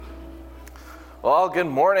Well, good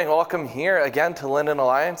morning. Welcome here again to Linden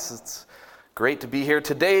Alliance. It's great to be here.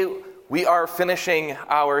 Today, we are finishing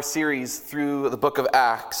our series through the book of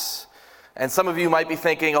Acts. And some of you might be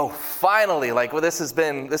thinking, oh, finally, this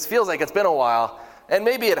feels like it's been a while. And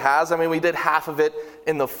maybe it has. I mean, we did half of it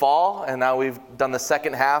in the fall, and now we've done the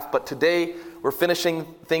second half. But today, we're finishing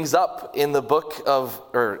things up in the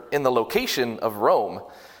in the location of Rome,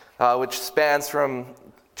 which spans from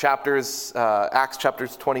Acts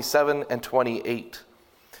chapters 27 and 28.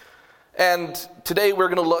 And today we're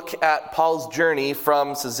going to look at Paul's journey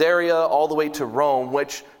from Caesarea all the way to Rome,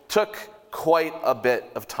 which took quite a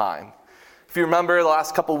bit of time. If you remember, the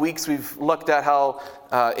last couple of weeks we've looked at how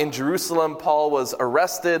in Jerusalem Paul was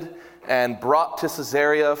arrested and brought to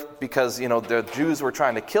Caesarea because, the Jews were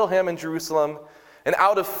trying to kill him in Jerusalem. And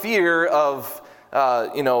out of fear of,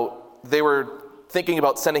 they were thinking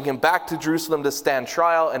about sending him back to Jerusalem to stand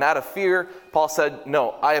trial, and out of fear, Paul said,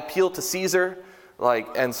 "No, I appeal to Caesar."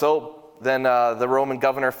 And so then the Roman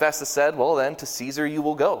governor Festus said, "Well, then to Caesar you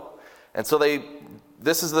will go." And so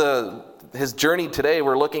this is his journey today.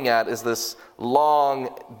 We're looking at is this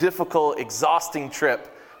long, difficult, exhausting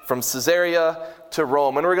trip from Caesarea to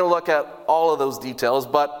Rome, and we're going to look at all of those details.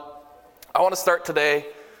 But I want to start today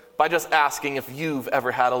by just asking if you've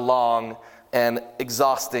ever had a long and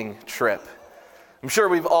exhausting trip. I'm sure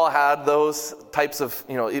we've all had those types of,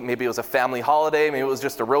 maybe it was a family holiday, maybe it was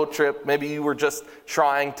just a road trip, maybe you were just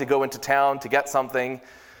trying to go into town to get something,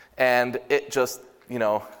 and it just,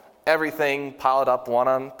 everything piled up one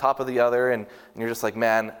on top of the other, and you're just like,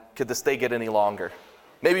 man, could this day get any longer?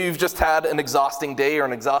 Maybe you've just had an exhausting day or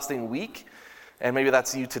an exhausting week, and maybe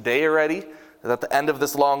that's you today already. At the end of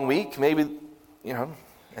this long week, maybe,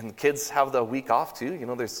 and the kids have the week off too.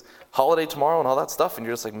 There's holiday tomorrow and all that stuff. And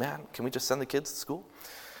you're just like, man, can we just send the kids to school?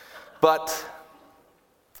 But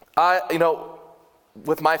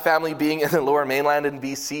with my family being in the Lower Mainland in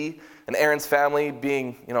BC, and Aaron's family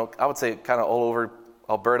being, I would say kind of all over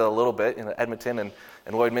Alberta a little bit, in the Edmonton and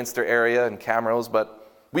Lloydminster area and Camrose,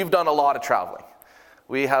 but we've done a lot of traveling.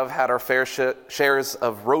 We have had our fair shares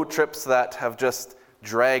of road trips that have just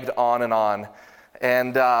dragged on and on.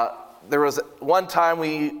 And there was one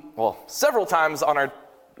time several times on our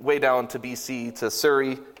way down to BC, to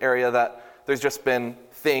Surrey area, that there's just been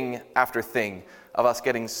thing after thing of us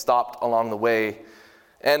getting stopped along the way.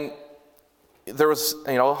 And there was,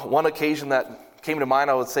 one occasion that came to mind,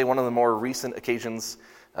 I would say one of the more recent occasions,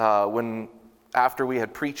 when after we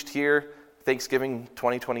had preached here, Thanksgiving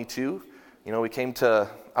 2022, we came to,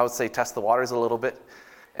 I would say, test the waters a little bit.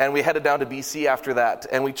 And we headed down to BC after that,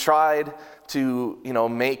 and we tried to,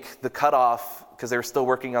 make the cutoff, because they were still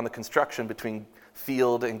working on the construction between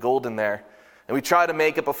Field and Golden there. And we tried to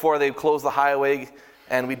make it before they closed the highway,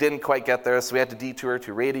 and we didn't quite get there, so we had to detour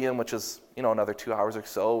to Radium, which is, another 2 hours or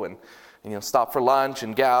so, and, stop for lunch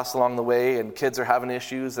and gas along the way, and kids are having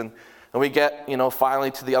issues, and we get,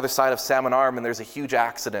 finally to the other side of Salmon Arm, and there's a huge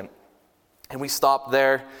accident. And we stopped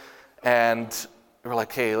there, and we're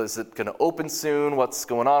like, hey, is it going to open soon? What's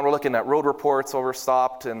going on? We're looking at road reports while we're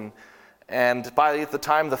stopped, and by the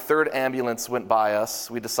time the third ambulance went by us,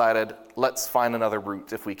 we decided, let's find another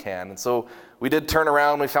route if we can. And so we did turn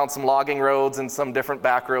around. We found some logging roads and some different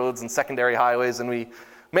back roads and secondary highways, and we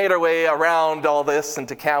made our way around all this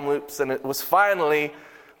into Kamloops, and it was finally,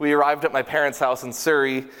 we arrived at my parents' house in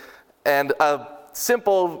Surrey, and a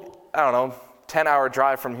simple, 10-hour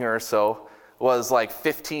drive from here or so was like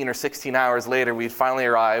 15 or 16 hours later, we finally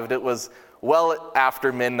arrived. It was well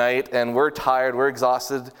after midnight, and we're tired, we're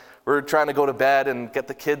exhausted. We're trying to go to bed and get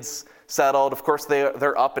the kids settled. Of course,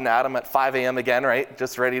 they're up and at 'em at 5 a.m. again, right?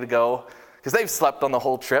 Just ready to go, because they've slept on the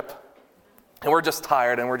whole trip. And we're just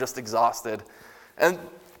tired, and we're just exhausted. And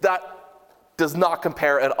that does not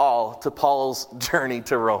compare at all to Paul's journey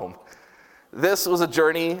to Rome. This was a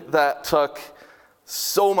journey that took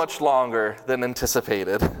so much longer than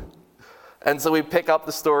anticipated. And so we pick up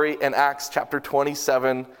the story in Acts chapter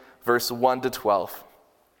 27, verse 1 to 12.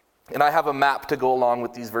 And I have a map to go along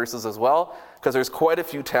with these verses as well, because there's quite a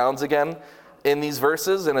few towns again in these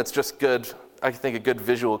verses, and it's just good, I think, a good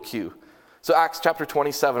visual cue. So Acts chapter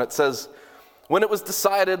 27, it says, "When it was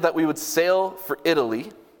decided that we would sail for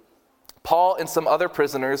Italy, Paul and some other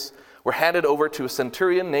prisoners were handed over to a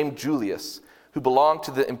centurion named Julius, who belonged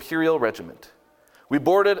to the imperial regiment. We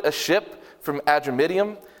boarded a ship from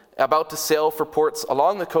Adramyttium, about to sail for ports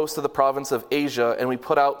along the coast of the province of Asia, and we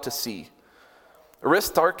put out to sea.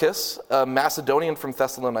 Aristarchus, a Macedonian from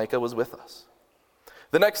Thessalonica, was with us.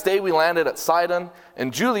 The next day we landed at Sidon,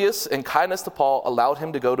 and Julius, in kindness to Paul, allowed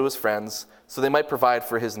him to go to his friends so they might provide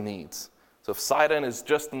for his needs." So if Sidon is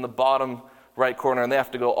just in the bottom right corner, and they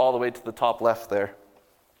have to go all the way to the top left there.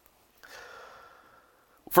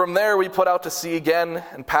 From there we put out to sea again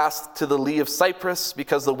and passed to the lee of Cyprus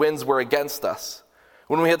because the winds were against us.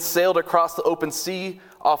 When we had sailed across the open sea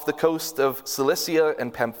off the coast of Cilicia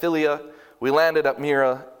and Pamphylia, we landed at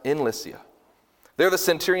Myra in Lycia. There the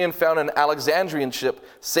centurion found an Alexandrian ship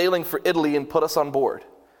sailing for Italy and put us on board.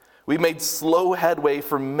 We made slow headway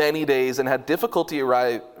for many days and had difficulty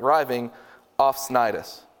arriving off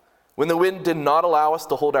Cnidus. When the wind did not allow us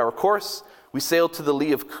to hold our course, we sailed to the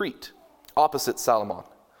lee of Crete, opposite Salmon.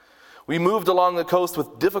 We moved along the coast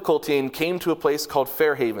with difficulty and came to a place called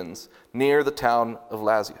Fair Havens, near the town of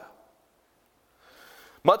Lasea.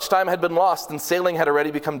 Much time had been lost, and sailing had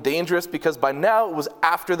already become dangerous because by now it was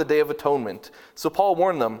after the Day of Atonement. So Paul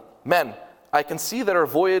warned them, "Men, I can see that our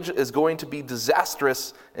voyage is going to be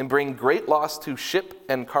disastrous and bring great loss to ship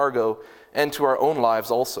and cargo and to our own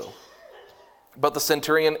lives also." But the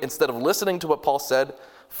centurion, instead of listening to what Paul said,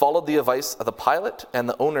 followed the advice of the pilot and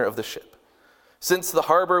the owner of the ship. Since the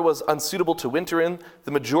harbor was unsuitable to winter in, the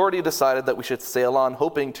majority decided that we should sail on,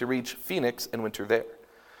 hoping to reach Phoenix and winter there.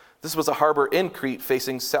 This was a harbor in Crete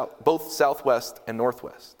facing both southwest and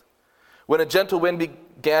northwest. When a gentle wind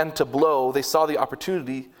began to blow, they saw the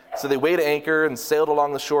opportunity, so they weighed anchor and sailed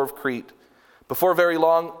along the shore of Crete. Before very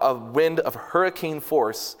long, a wind of hurricane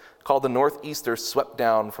force called the northeaster swept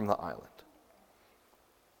down from the island.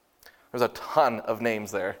 There's a ton of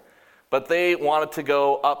names there, but they wanted to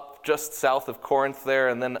go up just south of Corinth there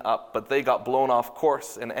and then up, but they got blown off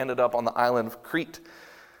course and ended up on the island of Crete.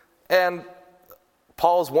 And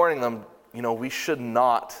Paul's warning them, we should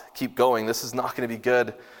not keep going. This is not going to be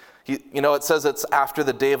good. It says it's after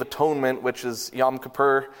the Day of Atonement, which is Yom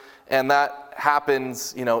Kippur, and that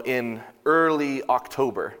happens, in early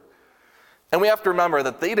October. And we have to remember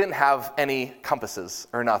that they didn't have any compasses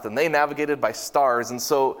or nothing. They navigated by stars, and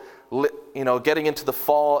so, getting into the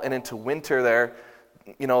fall and into winter there,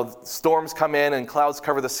 storms come in and clouds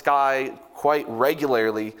cover the sky quite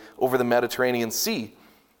regularly over the Mediterranean Sea.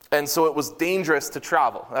 And so it was dangerous to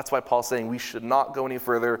travel. That's why Paul's saying we should not go any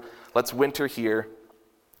further. Let's winter here.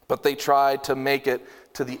 But they tried to make it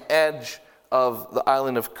to the edge of the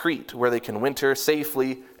island of Crete where they can winter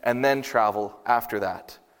safely and then travel after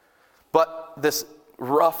that. But this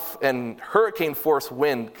rough and hurricane force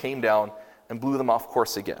wind came down and blew them off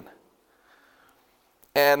course again.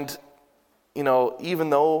 And even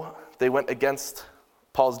though they went against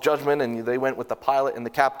Paul's judgment and they went with the pilot and the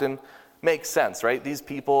captain, makes sense, right? These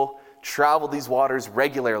people traveled these waters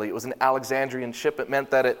regularly. It was an Alexandrian ship. It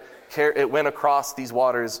meant that it went across these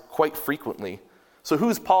waters quite frequently. So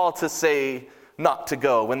who's Paul to say not to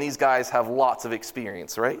go when these guys have lots of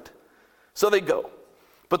experience, right? So they go.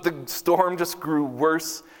 But the storm just grew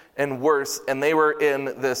worse and worse, and they were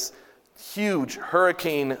in this huge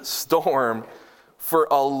hurricane storm for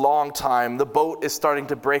a long time. The boat is starting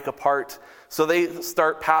to break apart. So they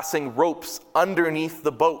start passing ropes underneath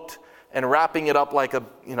the boat and wrapping it up like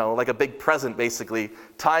a big present, basically,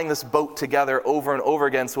 tying this boat together over and over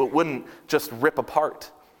again so it wouldn't just rip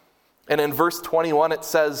apart. And in verse 21, it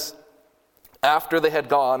says, after they had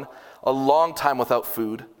gone a long time without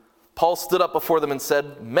food, Paul stood up before them and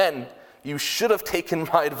said, "Men, you should have taken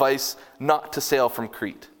my advice not to sail from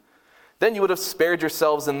Crete. Then you would have spared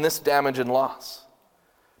yourselves in this damage and loss.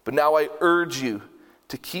 But now I urge you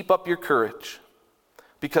to keep up your courage,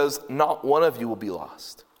 because not one of you will be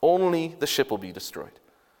lost. Only the ship will be destroyed.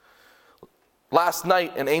 Last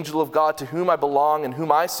night, an angel of God to whom I belong and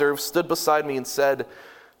whom I serve stood beside me and said,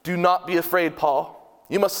 'Do not be afraid, Paul.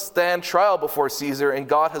 You must stand trial before Caesar, and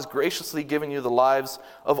God has graciously given you the lives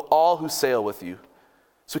of all who sail with you.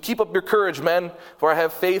 So keep up your courage, men, for I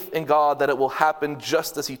have faith in God that it will happen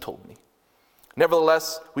just as he told me.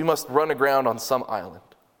 Nevertheless, we must run aground on some island.'"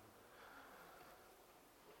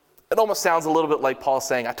 It almost sounds a little bit like Paul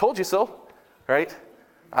saying, "I told you so," right?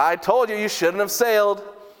 "I told you shouldn't have sailed."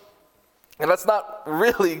 And that's not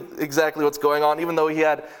really exactly what's going on, even though he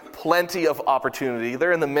had plenty of opportunity.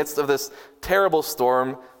 They're in the midst of this terrible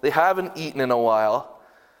storm. They haven't eaten in a while.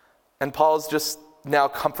 And Paul's just now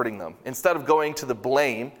comforting them. Instead of going to the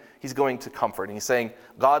blame, he's going to comfort. And he's saying,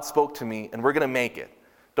 "God spoke to me, and we're going to make it.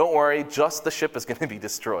 Don't worry, just the ship is going to be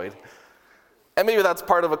destroyed." And maybe that's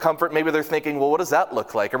part of a comfort. Maybe they're thinking, well, what does that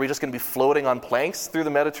look like? Are we just going to be floating on planks through the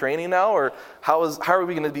Mediterranean now? Or how are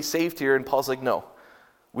we going to be saved here? And Paul's like, no,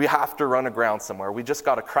 we have to run aground somewhere. We just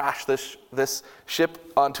got to crash this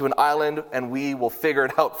ship onto an island, and we will figure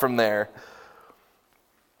it out from there.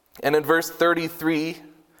 And in verse 33, it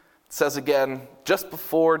says again, just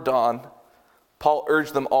before dawn, Paul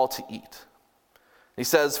urged them all to eat. He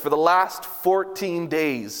says, "For the last 14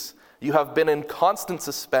 days you have been in constant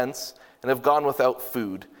suspense and have gone without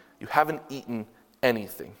food. You haven't eaten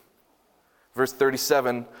anything." Verse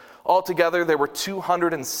 37, altogether there were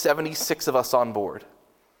 276 of us on board.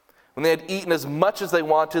 When they had eaten as much as they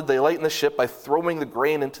wanted, they lightened the ship by throwing the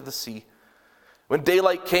grain into the sea. When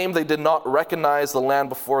daylight came, they did not recognize the land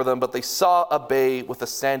before them, but they saw a bay with a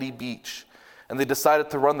sandy beach, and they decided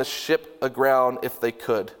to run the ship aground if they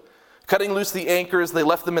could. Cutting loose the anchors, they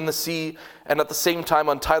left them in the sea, and at the same time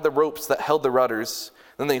untied the ropes that held the rudders.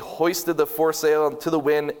 Then they hoisted the foresail to the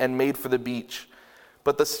wind and made for the beach.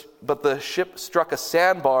 But the ship struck a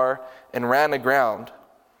sandbar and ran aground.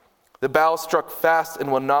 The bow struck fast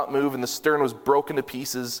and would not move, and the stern was broken to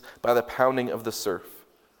pieces by the pounding of the surf.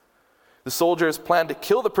 The soldiers planned to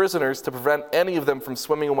kill the prisoners to prevent any of them from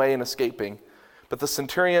swimming away and escaping. But the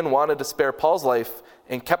centurion wanted to spare Paul's life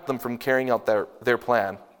and kept them from carrying out their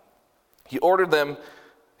plan. He ordered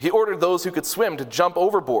those who could swim to jump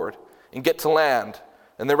overboard and get to land,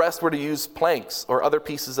 and the rest were to use planks or other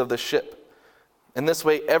pieces of the ship. In this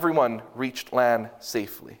way, everyone reached land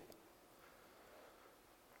safely.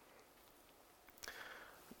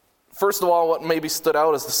 First of all, what maybe stood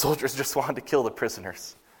out is the soldiers just wanted to kill the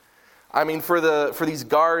prisoners. I mean, for these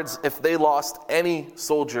guards, if they lost any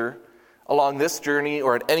soldier along this journey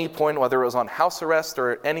or at any point, whether it was on house arrest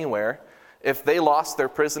or anywhere, if they lost their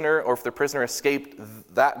prisoner or if their prisoner escaped,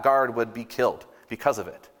 that guard would be killed because of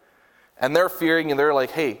it. And they're fearing, and they're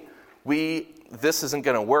like, hey, this isn't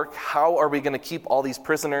going to work. How are we going to keep all these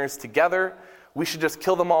prisoners together? We should just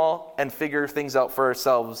kill them all and figure things out for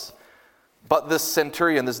ourselves. But this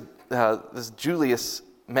centurion, this Julius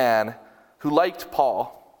man who liked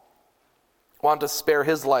Paul, wanted to spare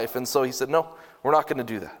his life. And so he said, no, we're not going to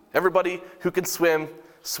do that. Everybody who can swim,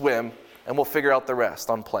 and we'll figure out the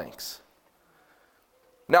rest on planks.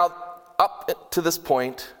 Now, up to this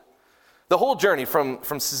point, the whole journey from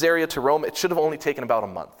Caesarea to Rome, it should have only taken about a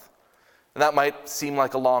month. And that might seem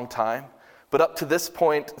like a long time, but up to this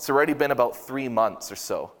point, it's already been about 3 months or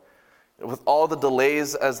so. With all the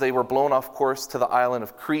delays as they were blown off course to the island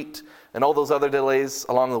of Crete, and all those other delays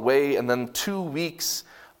along the way, and then 2 weeks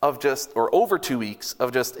over 2 weeks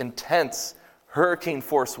of just intense hurricane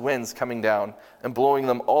force winds coming down and blowing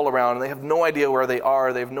them all around. And they have no idea where they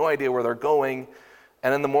are, they have no idea where they're going.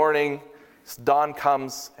 And in the morning, dawn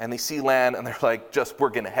comes and they see land, and they're like, we're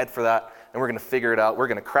going to head for that, and we're going to figure it out. We're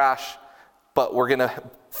going to crash, but we're going to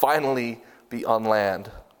finally be on land.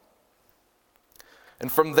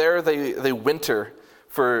 And from there, they winter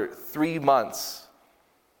for 3 months.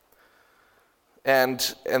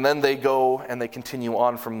 And then they go and they continue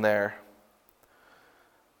on from there.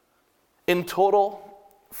 In total,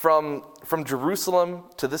 from Jerusalem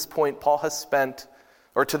to this point, Paul has spent,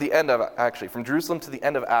 or to the end of, actually, from Jerusalem to the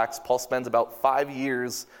end of Acts, Paul spends about 5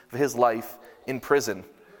 years of his life in prison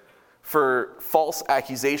for false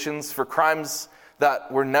accusations, for crimes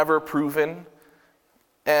that were never proven,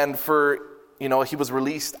 and he was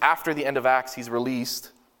released after the end of Acts. He's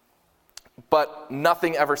released, but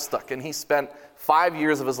nothing ever stuck, and he spent 5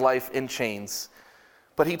 years of his life in chains.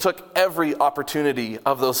 But he took every opportunity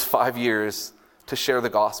of those 5 years to share the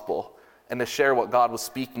gospel and to share what God was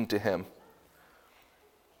speaking to him.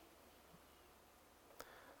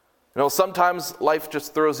 Sometimes life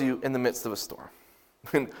just throws you in the midst of a storm.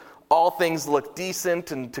 All things look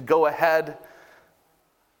decent and to go ahead,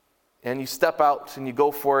 and you step out and you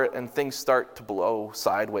go for it, and things start to blow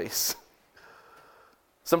sideways.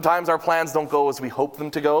 Sometimes our plans don't go as we hope them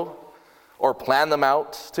to go, or plan them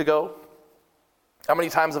out to go. How many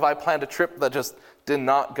times have I planned a trip that just did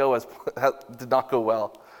not go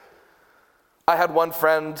well? I had one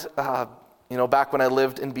friend, back when I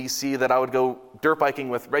lived in BC, that I would go dirt biking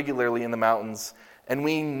with regularly in the mountains, and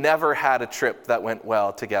we never had a trip that went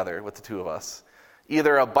well together with the two of us.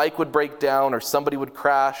 Either a bike would break down, or somebody would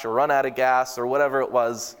crash, or run out of gas, or whatever it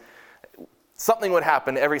was. Something would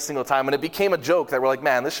happen every single time, and it became a joke that we're like,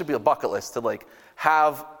 man, this should be a bucket list to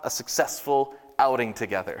have a successful outing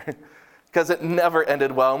together. Because it never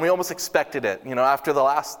ended well, and we almost expected it. After the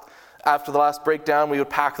last breakdown, we would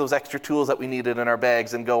pack those extra tools that we needed in our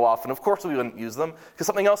bags and go off, and of course we wouldn't use them because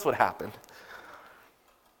something else would happen.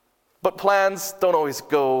 But plans don't always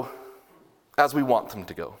go as we want them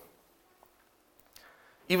to go.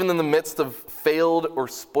 Even in the midst of failed or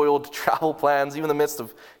spoiled travel plans, even in the midst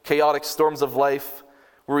of chaotic storms of life,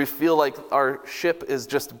 where we feel like our ship is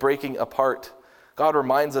just breaking apart, God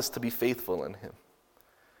reminds us to be faithful in Him,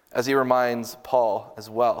 as He reminds Paul as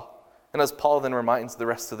well, and as Paul then reminds the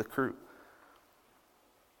rest of the crew.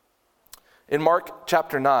 In Mark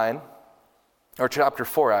chapter 9, or chapter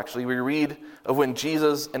 4 actually, we read of when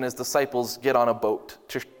Jesus and His disciples get on a boat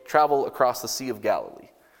to travel across the Sea of Galilee.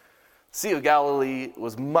 The Sea of Galilee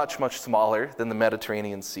was much, much smaller than the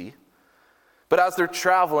Mediterranean Sea. But as they're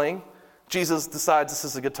traveling, Jesus decides this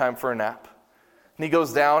is a good time for a nap. And he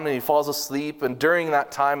goes down and he falls asleep. And during that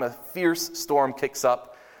time, a fierce storm kicks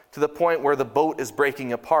up to the point where the boat is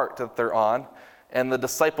breaking apart that they're on. And the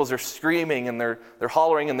disciples are screaming and they're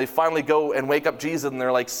hollering. And they finally go and wake up Jesus. And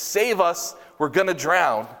they're like, save us, we're going to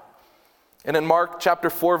drown. And in Mark chapter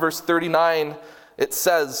 4, verse 39, it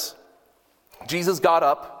says, Jesus got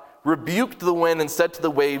up, rebuked the wind, and said to the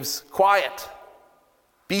waves, quiet,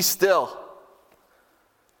 be still.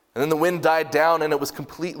 And then the wind died down and it was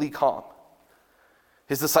completely calm.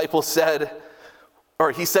 He said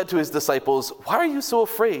to his disciples, why are you so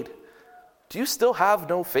afraid? Do you still have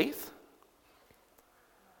no faith?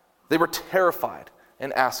 They were terrified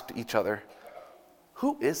and asked each other,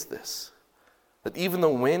 who is this, that even the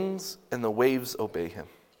winds and the waves obey him?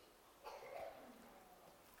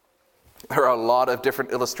 There are a lot of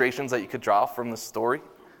different illustrations that you could draw from this story.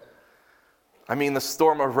 I mean, the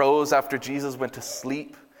storm arose after Jesus went to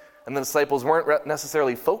sleep, and the disciples weren't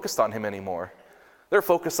necessarily focused on him anymore. They're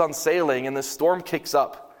focused on sailing, and the storm kicks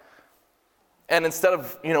up. And instead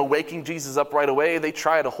of, waking Jesus up right away, they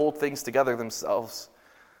try to hold things together themselves.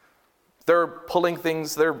 They're pulling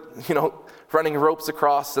things, they're, running ropes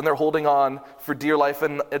across, and they're holding on for dear life.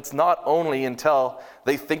 And it's not only until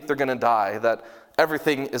they think they're going to die that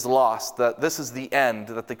everything is lost, that this is the end,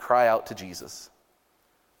 that they cry out to Jesus.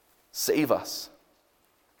 Save us.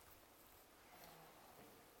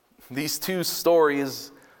 These two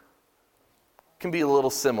stories can be a little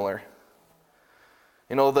similar.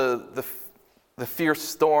 The fierce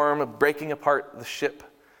storm breaking apart the ship.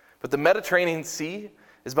 But the Mediterranean Sea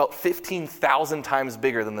is about 15,000 times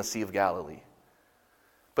bigger than the Sea of Galilee.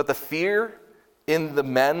 But the fear in the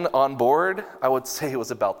men on board, I would say,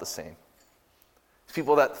 was about the same.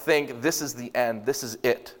 People that think this is the end, this is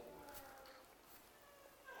it.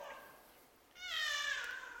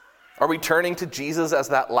 Are we turning to Jesus as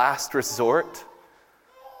that last resort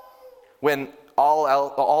when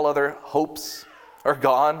all other hopes are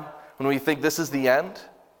gone, when we think this is the end?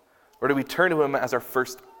 Or do we turn to him as our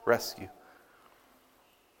first rescue?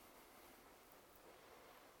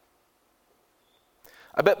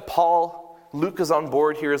 I bet Luke is on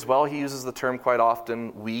board here as well. He uses the term quite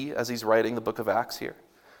often, we, as he's writing the book of Acts here.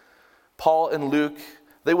 Paul and Luke,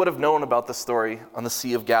 they would have known about the story on the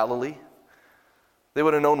Sea of Galilee. They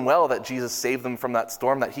would have known well that Jesus saved them from that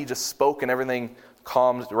storm, that he just spoke and everything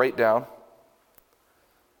calmed right down.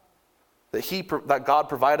 That God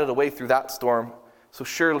provided a way through that storm, so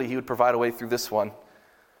surely he would provide a way through this one.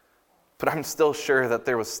 But I'm still sure that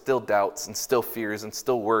there was still doubts and still fears and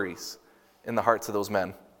still worries in the hearts of those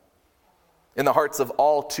men. In the hearts of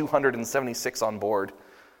all 276 on board.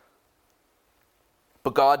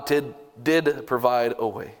 But God did provide a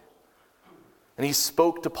way. And he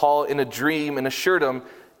spoke to Paul in a dream and assured him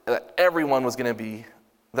that everyone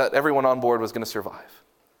on board was going to survive.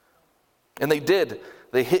 And they did.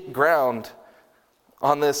 They hit ground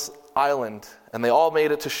on this island, and they all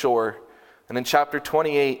made it to shore. And in chapter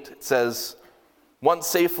 28, it says, once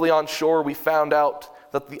safely on shore, we found out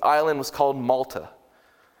that the island was called Malta.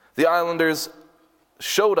 The islanders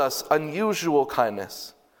showed us unusual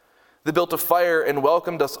kindness. They built a fire and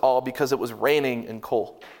welcomed us all because it was raining and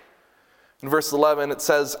cold. In verse 11, it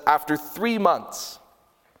says, after 3 months,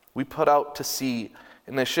 we put out to sea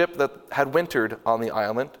in a ship that had wintered on the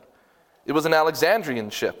island. It was an Alexandrian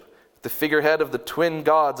ship, the figurehead of the twin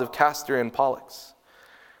gods of Castor and Pollux.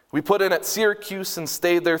 We put in at Syracuse and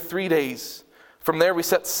stayed there 3 days. From there we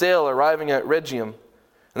set sail, arriving at Rhegium.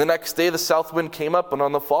 And the next day the south wind came up, and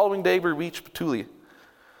on the following day we reached Puteoli.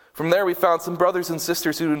 From there we found some brothers and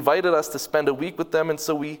sisters who invited us to spend a week with them, and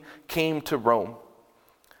so we came to Rome.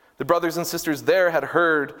 The brothers and sisters there had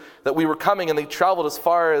heard that we were coming, and they traveled as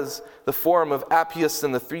far as the Forum of Appius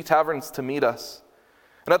and the 3 taverns to meet us.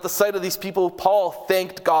 And at the sight of these people, Paul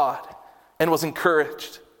thanked God and was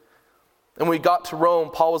encouraged. And when we got to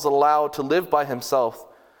Rome, Paul was allowed to live by himself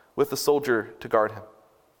with a soldier to guard him.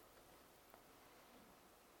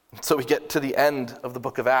 So we get to the end of the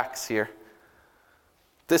book of Acts here.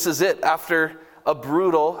 This is it. After a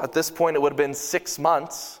brutal, at this point it would have been 6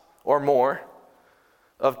 months or more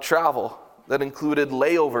of travel that included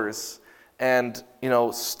layovers and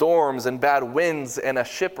storms and bad winds and a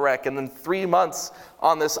shipwreck, and then 3 months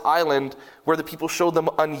on this island where the people showed them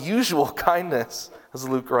unusual kindness, as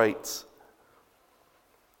Luke writes.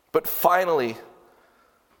 But finally,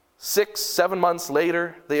 6-7 months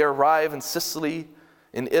later, they arrive in Sicily,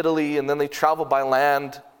 in Italy, and then they travel by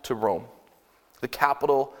land to Rome, the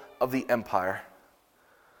capital of the empire.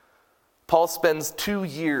 Paul spends 2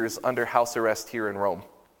 years under house arrest here in Rome,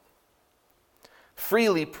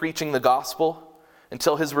 freely preaching the gospel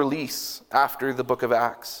until his release after the book of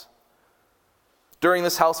Acts. During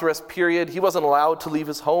this house arrest period, he wasn't allowed to leave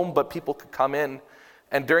his home, but people could come in.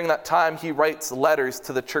 And during that time, he writes letters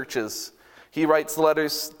to the churches. He writes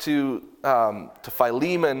letters to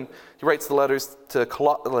Philemon. He writes the letters to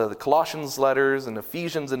the Colossians letters and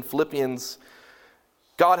Ephesians and Philippians.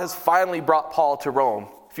 God has finally brought Paul to Rome.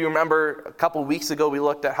 If you remember, a couple weeks ago, we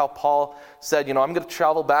looked at how Paul said, I'm going to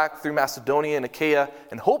travel back through Macedonia and Achaia,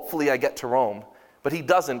 and hopefully I get to Rome. But he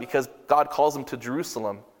doesn't, because God calls him to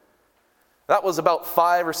Jerusalem. That was about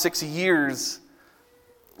 5 or 6 years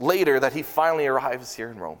later that he finally arrives here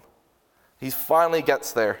in Rome. He finally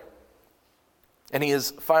gets there. And he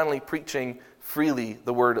is finally preaching freely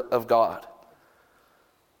the word of God.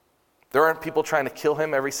 There aren't people trying to kill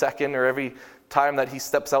him every second or every time that he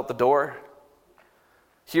steps out the door.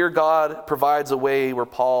 Here God provides a way where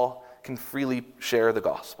Paul can freely share the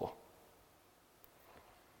gospel.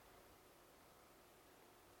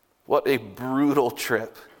 What a brutal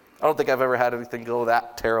trip. I don't think I've ever had anything go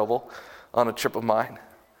that terrible on a trip of mine.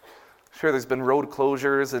 Sure, there's been road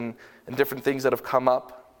closures and different things that have come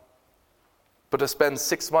up. But to spend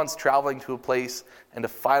 6 months traveling to a place and to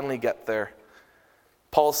finally get there,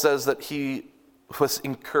 Paul says that he was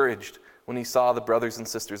encouraged when he saw the brothers and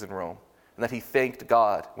sisters in Rome, and that he thanked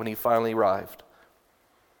God when he finally arrived.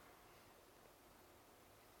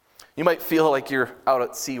 You might feel like you're out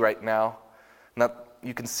at sea right now, and that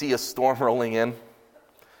you can see a storm rolling in.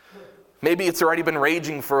 Maybe it's already been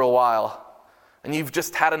raging for a while, and you've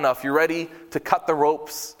just had enough. You're ready to cut the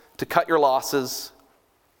ropes, to cut your losses.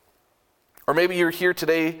 Or maybe you're here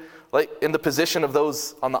today, like in the position of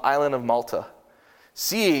those on the island of Malta,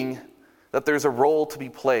 seeing that there's a role to be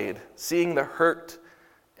played, seeing the hurt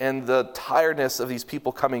and the tiredness of these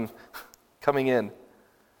people coming in.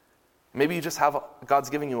 Maybe you just have, God's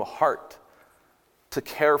giving you a heart to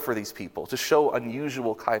care for these people, to show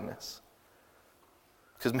unusual kindness.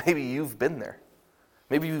 Because maybe you've been there.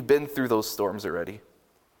 Maybe you've been through those storms already.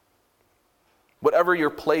 Whatever your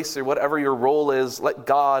place or whatever your role is, let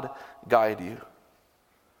God guide you.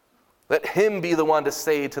 Let him be the one to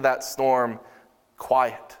say to that storm,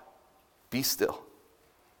 quiet, be still.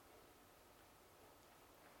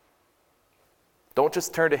 Don't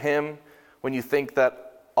just turn to him when you think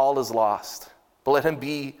that all is lost, but let him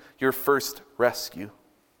be your first rescue.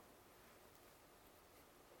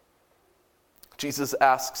 Jesus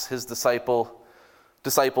asks his disciples,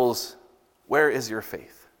 where is your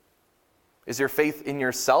faith? Is your faith in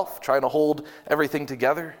yourself, trying to hold everything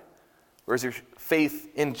together? Or is your faith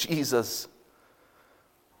in Jesus?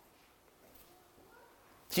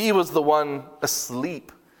 He was the one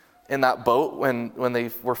asleep in that boat when they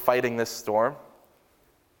were fighting this storm.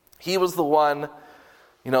 He was the one,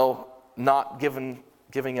 not giving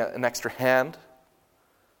an extra hand.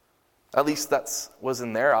 At least that was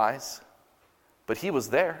in their eyes. But he was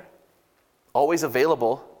there, always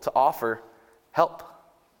available to offer help.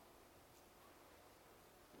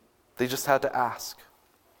 They just had to ask.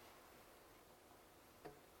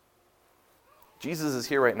 Jesus is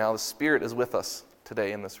here right now. The Spirit is with us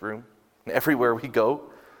today in this room and everywhere we go.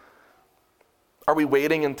 Are we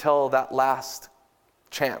waiting until that last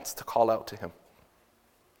chance to call out to him?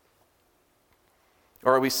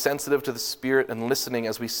 Or are we sensitive to the Spirit and listening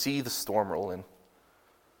as we see the storm roll in?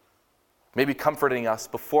 Maybe comforting us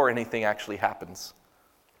before anything actually happens.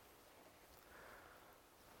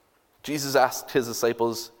 Jesus asked his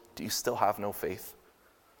disciples, do you still have no faith?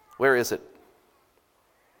 Where is it?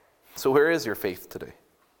 So where is your faith today?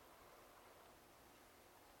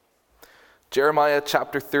 Jeremiah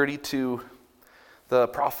chapter 32, the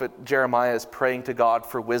prophet Jeremiah is praying to God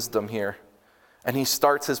for wisdom here. And he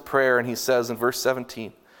starts his prayer and he says in verse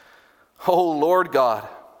 17, "O Lord God,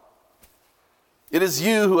 it is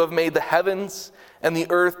you who have made the heavens and the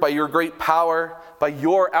earth by your great power, by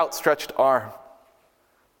your outstretched arm.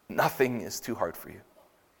 Nothing is too hard for you."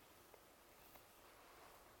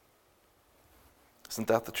 Isn't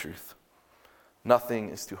that the truth? Nothing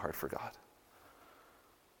is too hard for God.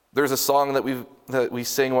 There's a song that we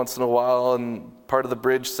sing once in a while, and part of the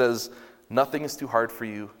bridge says, "Nothing is too hard for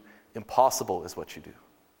you. Impossible is what you do."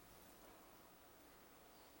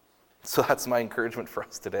 So that's my encouragement for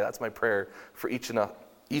us today. That's my prayer for each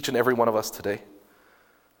and every one of us today.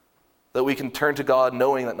 That we can turn to God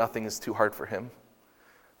knowing that nothing is too hard for him.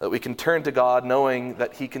 That we can turn to God knowing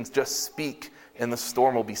that he can just speak and the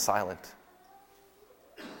storm will be silent.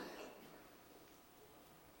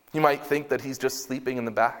 You might think that he's just sleeping in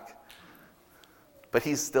the back, but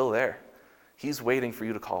he's still there. He's waiting for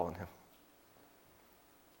you to call on him.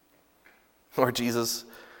 Lord Jesus,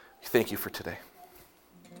 thank you for today.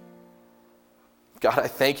 God, I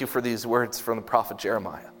thank you for these words from the prophet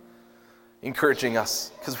Jeremiah. encouraging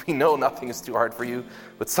us, because we know nothing is too hard for you,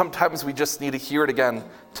 but sometimes we just need to hear it again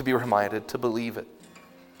to be reminded, to believe it.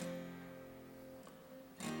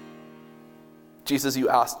 Jesus, you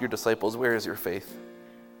asked your disciples, where is your faith?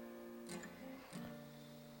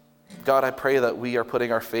 God, I pray that we are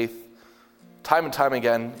putting our faith time and time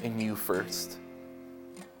again in you first.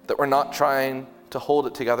 That we're not trying to hold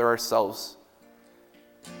it together ourselves.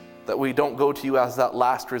 That we don't go to you as that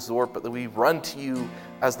last resort, but that we run to you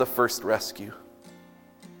as the first rescue.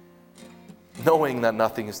 Knowing that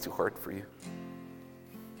nothing is too hard for you.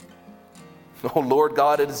 Oh Lord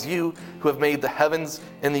God, it is you who have made the heavens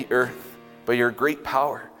and the earth by your great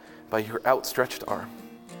power, by your outstretched arm.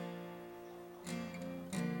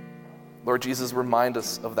 Lord Jesus, remind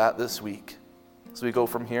us of that this week as we go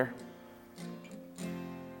from here.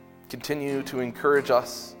 Continue to encourage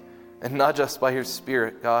us and nudge us by your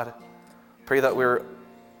Spirit, God. Pray that we're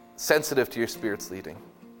sensitive to your Spirit's leading.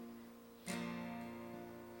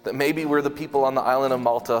 That maybe we're the people on the island of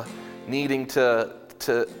Malta needing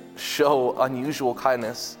to show unusual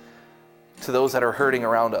kindness to those that are hurting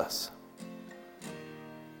around us.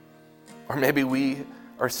 Or maybe we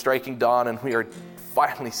are striking dawn and we are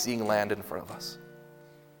finally seeing land in front of us.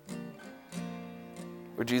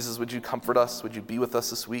 Lord Jesus, would you comfort us? Would you be with us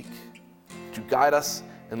this week? Would you guide us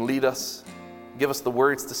and lead us? Give us the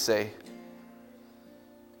words to say,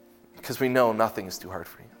 because we know nothing is too hard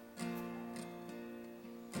for you.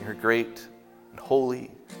 In your great and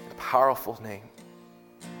holy and powerful name,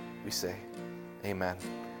 we say amen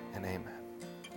and amen.